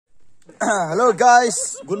Hello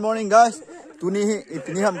guys, good morning guys. Tuni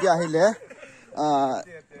ham dia hele.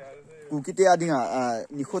 Ku kita adinga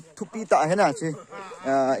ni khot thupi ta he na chi.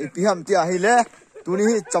 Ham dia hele.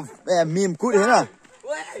 Tuni chap Mimkut he na.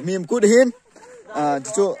 Mimkut hin.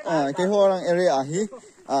 Chu ke horang area hi.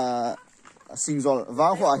 Sinjol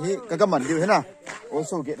vangkho hi kagaman diu he na.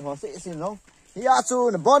 Also get ho se sin long. Hiya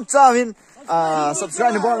chu na bon chawin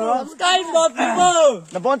subscribe na bon subscribe more people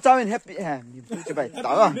na bon chawin happy Mimkut chibai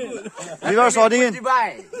ta ba viewers audience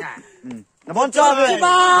na bon chawin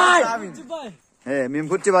chibai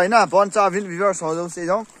Mimkut chibai na bon chawin viewers audio se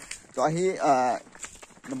jong to hi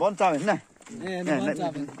na bon chawin na na bon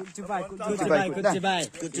chawin chibai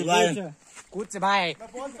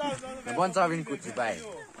na bon chawin chibai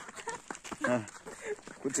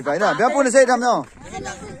chibai na bia pun se tham no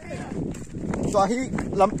so hi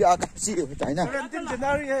lampia ka si tai na 17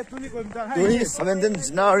 January hai tuni ko mta hai tuni 17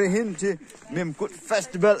 January hin chi Mimkut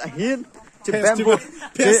festival hin chi bamboo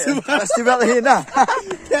festival hin na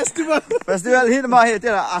festival hin ma he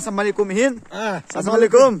tera assalamualaikum hin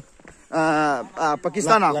assalamualaikum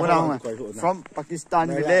Pakistan aku dah from Pakistan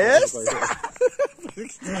village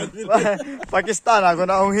Pakistan aku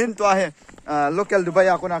dah hin tu ahe local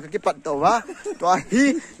Dubai aku nak kipat tau ba tu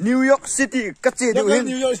ahi New York City kecil tu hin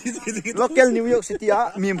local New York City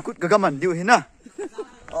Mimkut gagaman diu hin na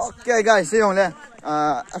okay guys sayong le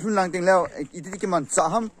asun lang ting leo iti kiman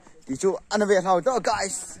saham ti chu anave thau to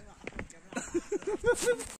guys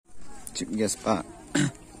chip guess pa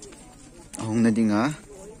ahong na dinga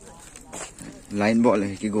line ball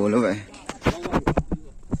le ki go lo vậy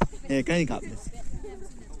cái gặp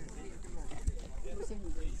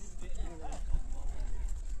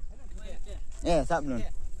sắp luôn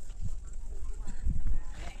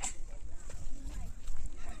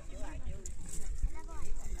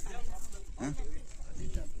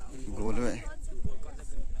go lo vậy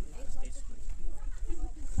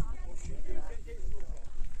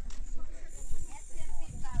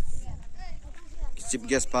chip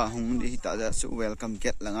guest pa hong di ta da su welcome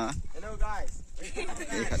get lang ah hello guys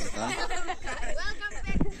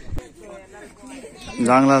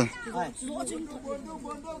Giang lal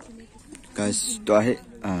guys to he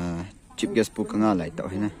chip guest pu kanga lai tau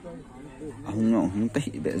he na hong tai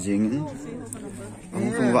be jing hong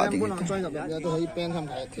tung wa ding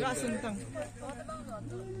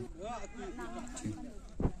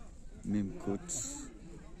Mimkut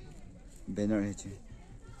banner he chi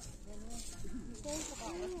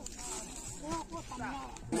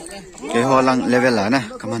cái hoa lăng level là nè,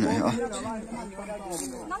 cảm ơn mọi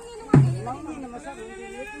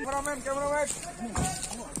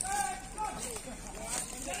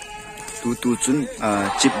tu chun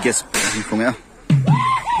chip guest không ạ,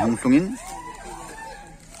 không không in.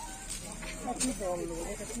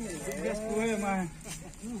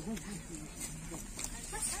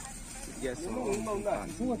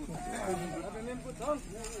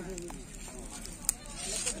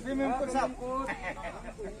 Mimkut sap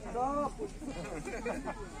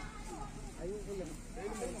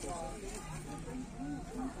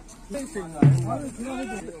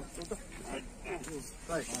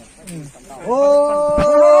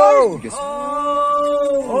oh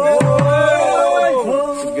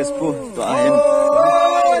guess po to ayan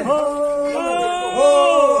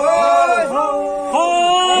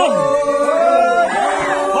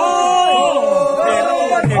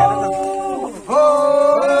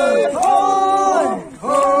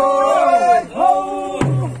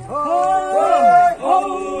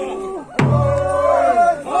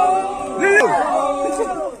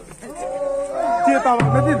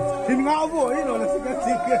Tin ngao bộ ấy rồi là cái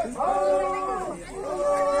gì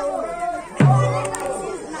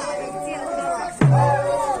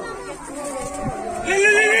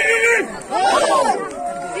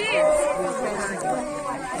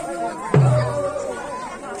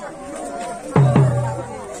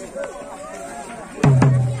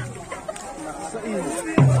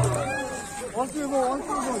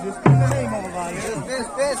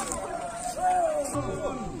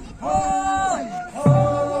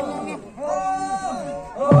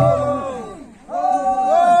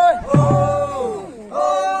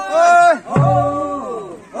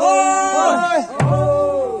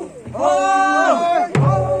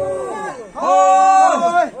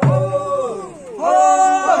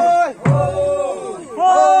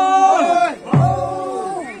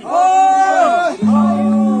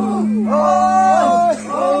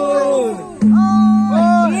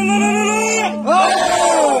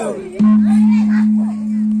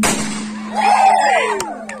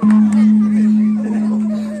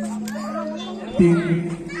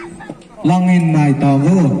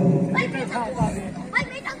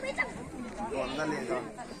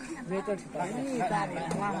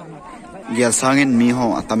Gel sangin mi ho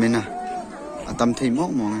atamena atam thei mo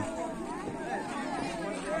mo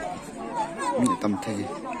mi atam thei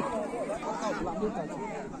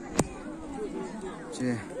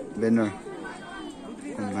che banner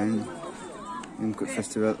combined Mimkut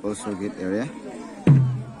festival also gate area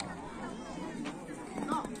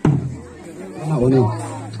Hello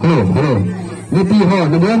Niti ho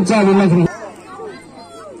nabuan cari lagi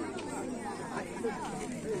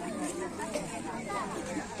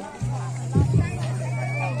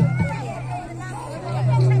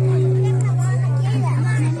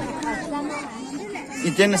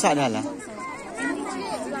Itian nasa adalah.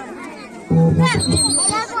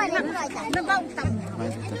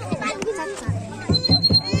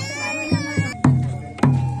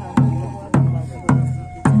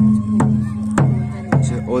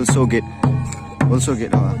 Also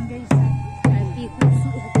get apa?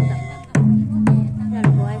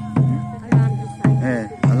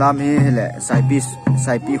 Alam hi le sai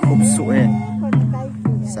pi khub su he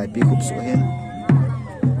sai pi khub su he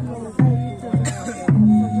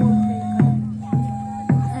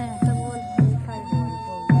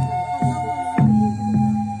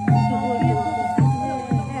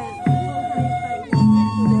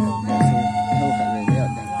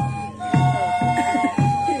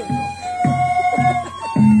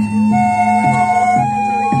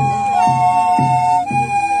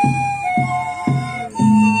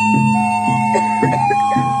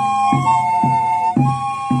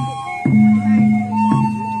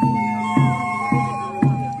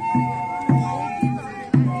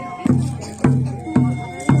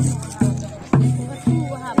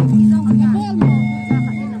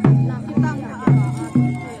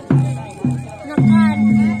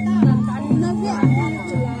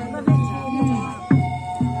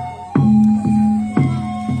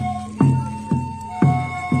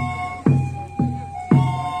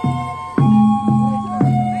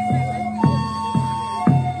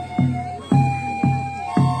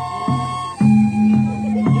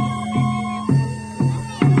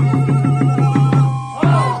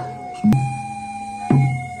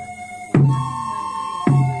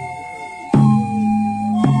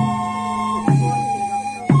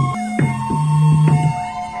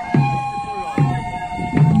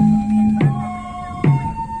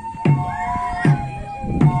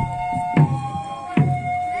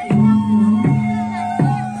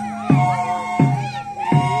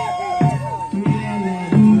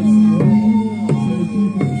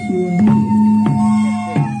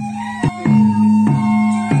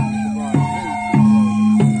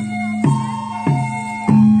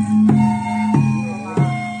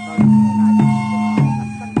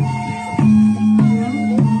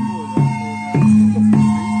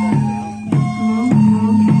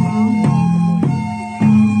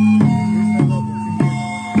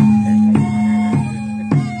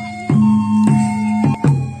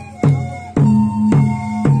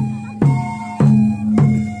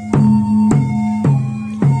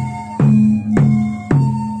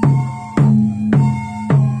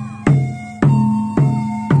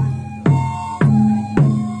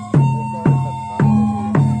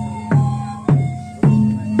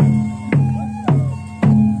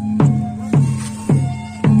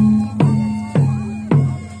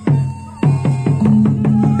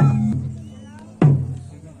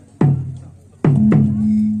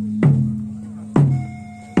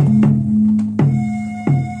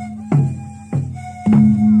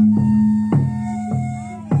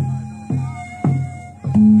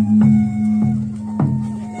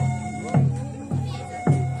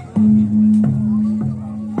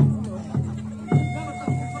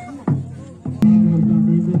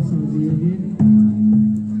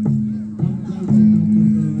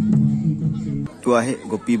tua he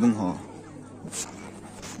gopi vangkho ha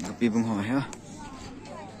gopi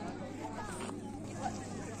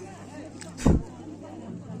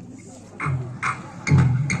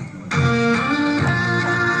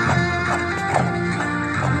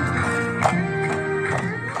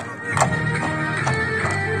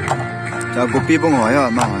vangkho ya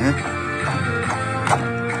ma ha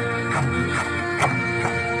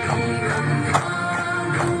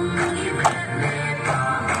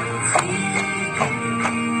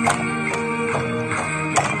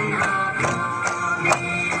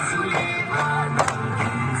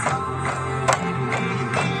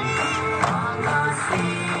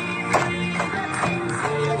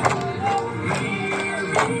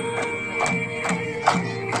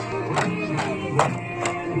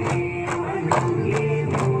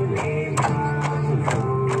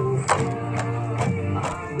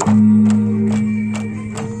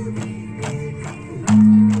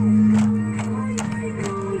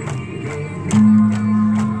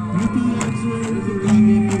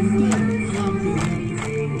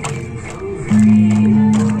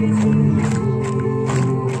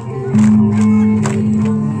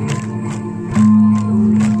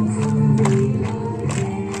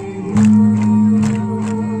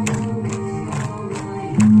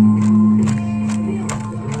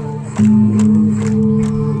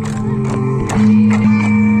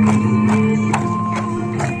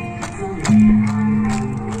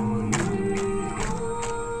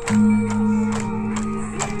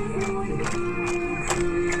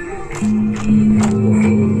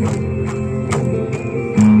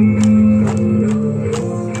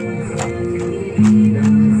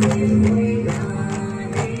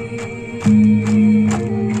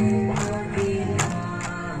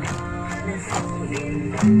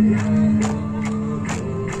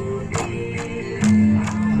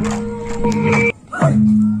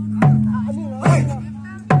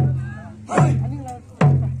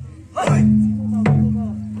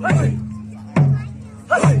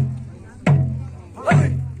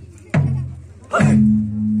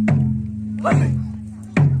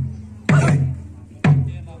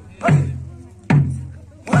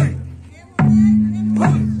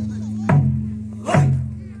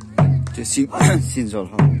Sinjol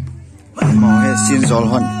hon mau he Sinjol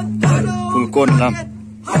hon pulkon lam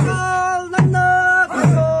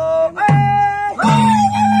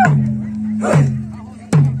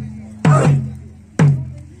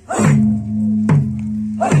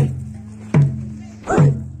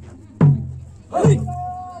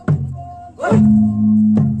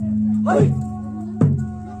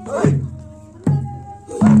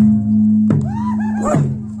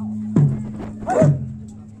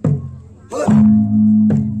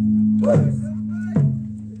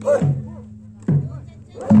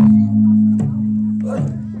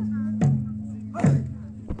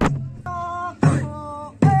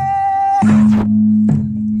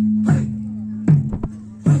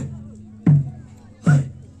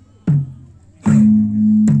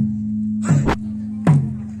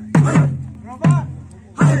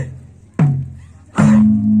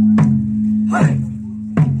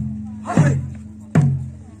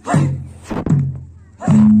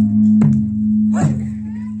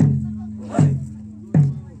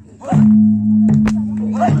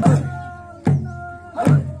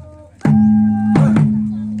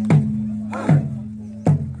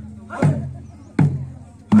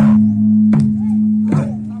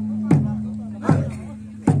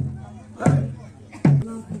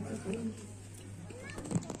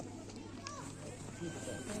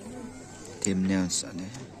timnya sana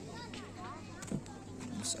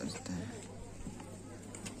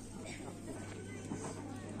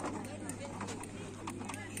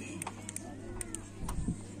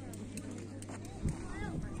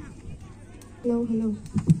hello hello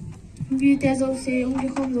vì thế rồi sẽ ông đi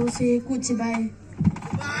không rồi sẽ cụ chỉ bài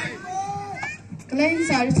cái này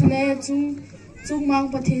sao để lấy chung chung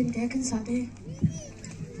mang bát thiên thế cái sao thế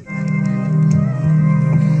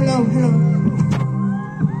hello hello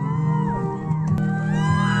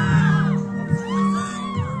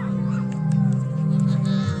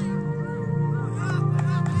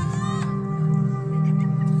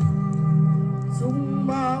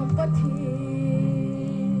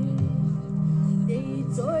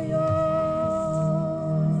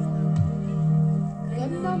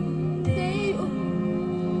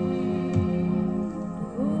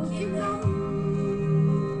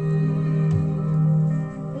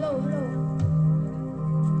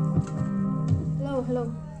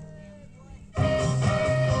hello.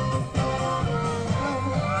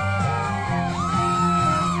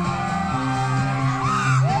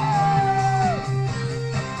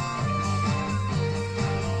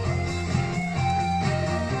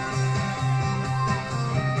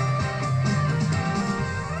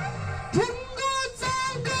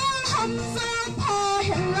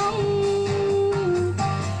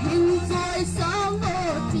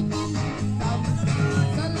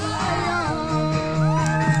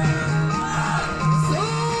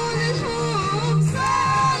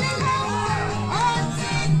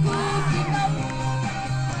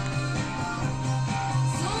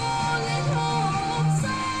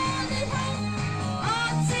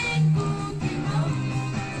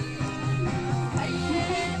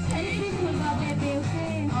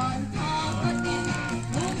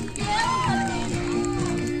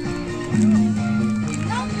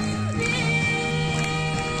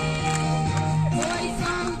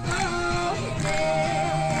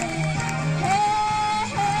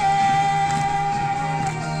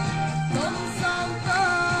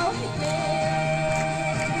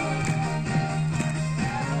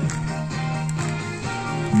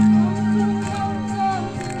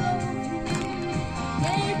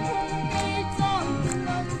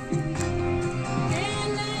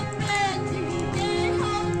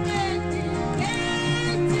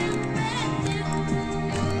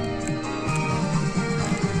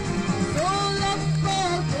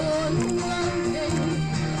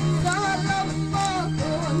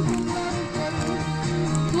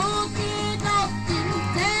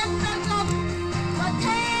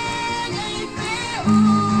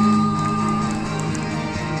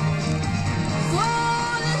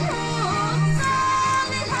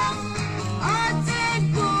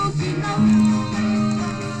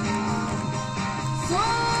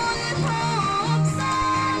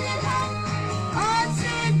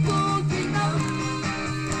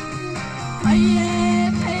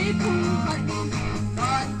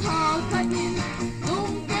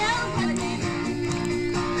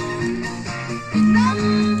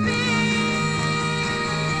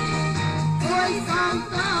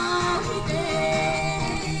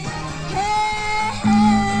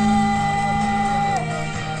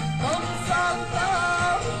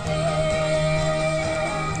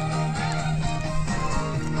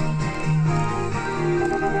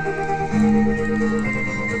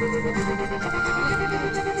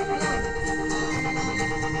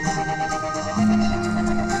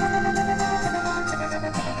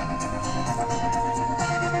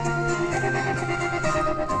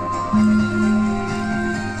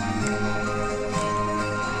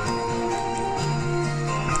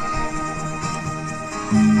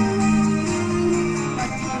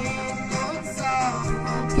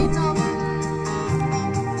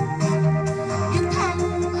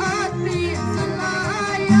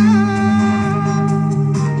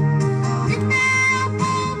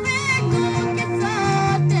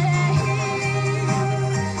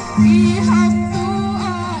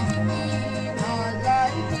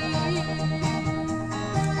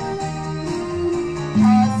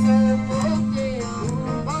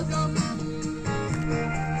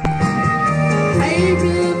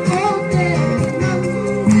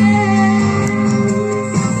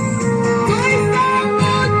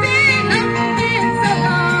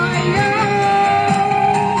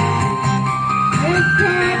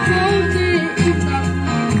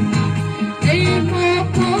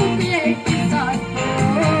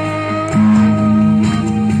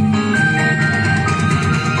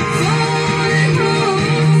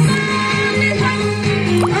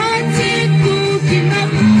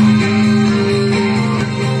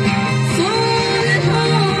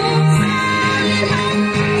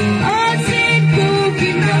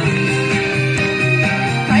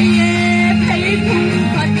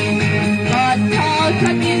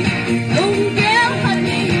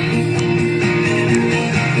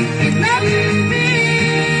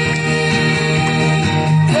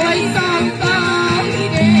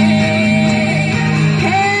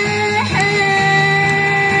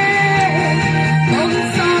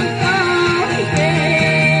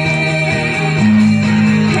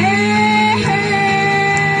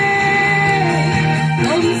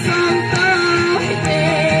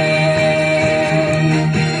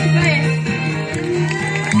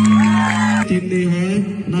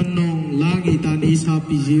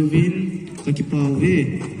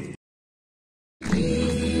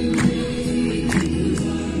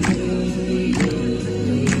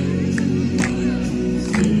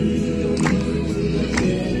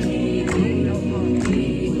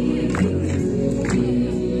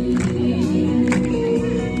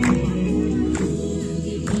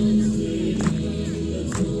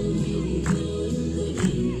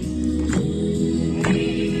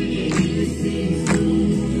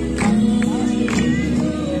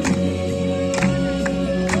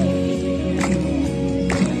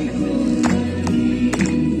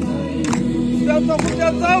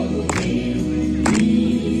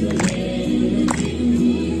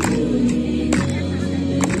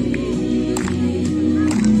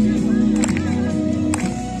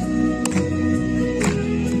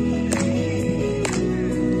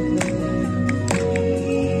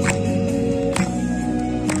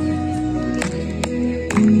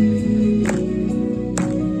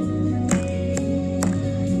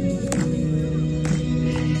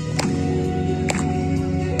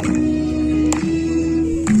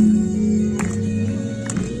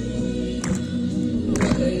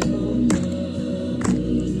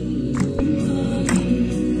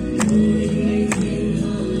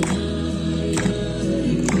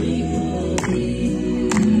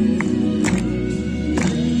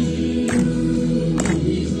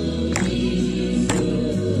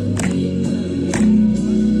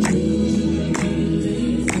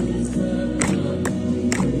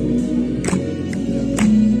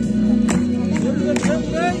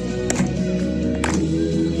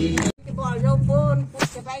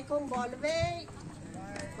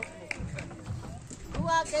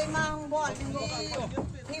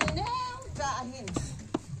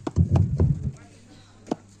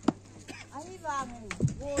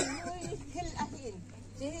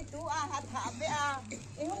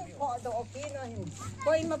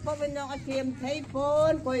 Koi mapabenong atim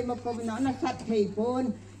telepon, koi mapabenong nasat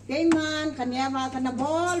telepon. Kaiman kanya kana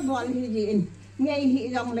bol hijin. Ngai hi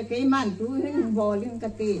dong le kaiman tu hin bol yung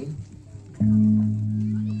kati.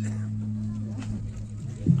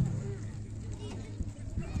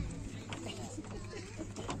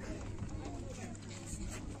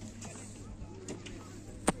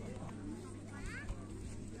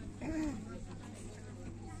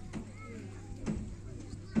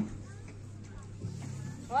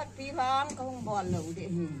 What pihang kung bol lo de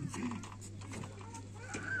hin.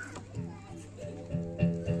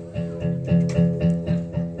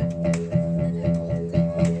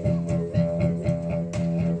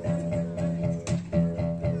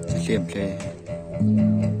 Liềm kề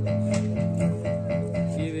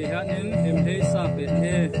khi về hát những em thấy sao về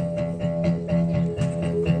thế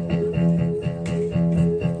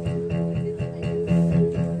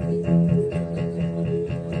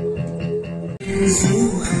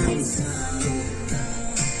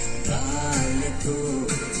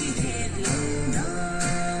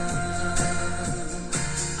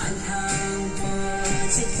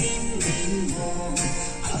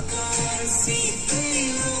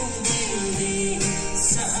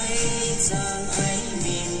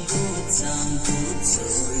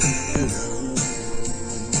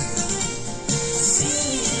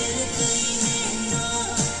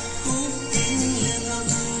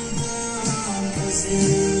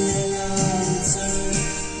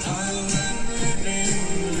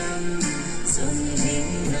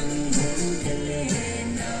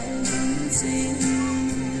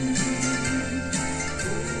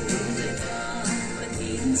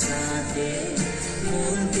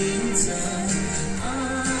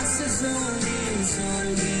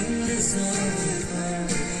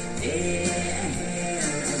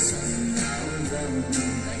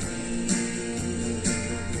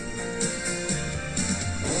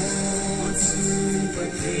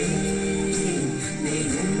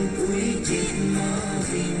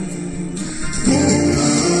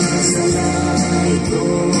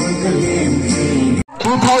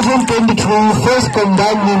First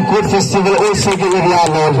combined Mimkut Festival also the area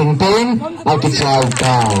Northern Pain out of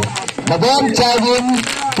Chowkai. Nagam Chawin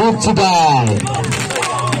Kuchibai.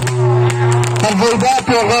 And for that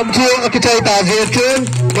program to Akitai Tajitun,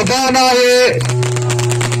 Nagana.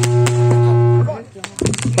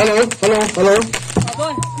 Hello.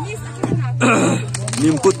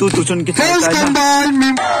 Mimkut tu tujuan kita. First combined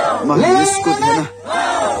Mimkut na.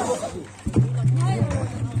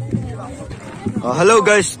 Hello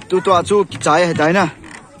guys, tu acu chai hai tai na.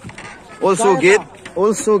 Also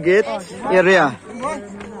gate area.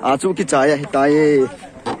 Acu ki chai hai tai.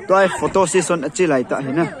 Toi photo session achi lai ta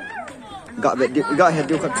hai na. Ga head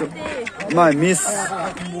du khat chu. Mai miss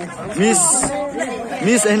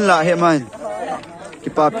en la he man. Ki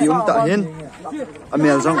pa pium ta hin.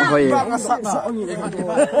 Amel jong hoi.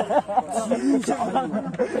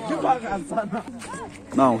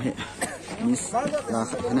 Mau he. Miss la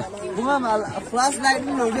khat na. Bunga mal flashlight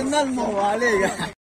nu jeng nang mo wale ga.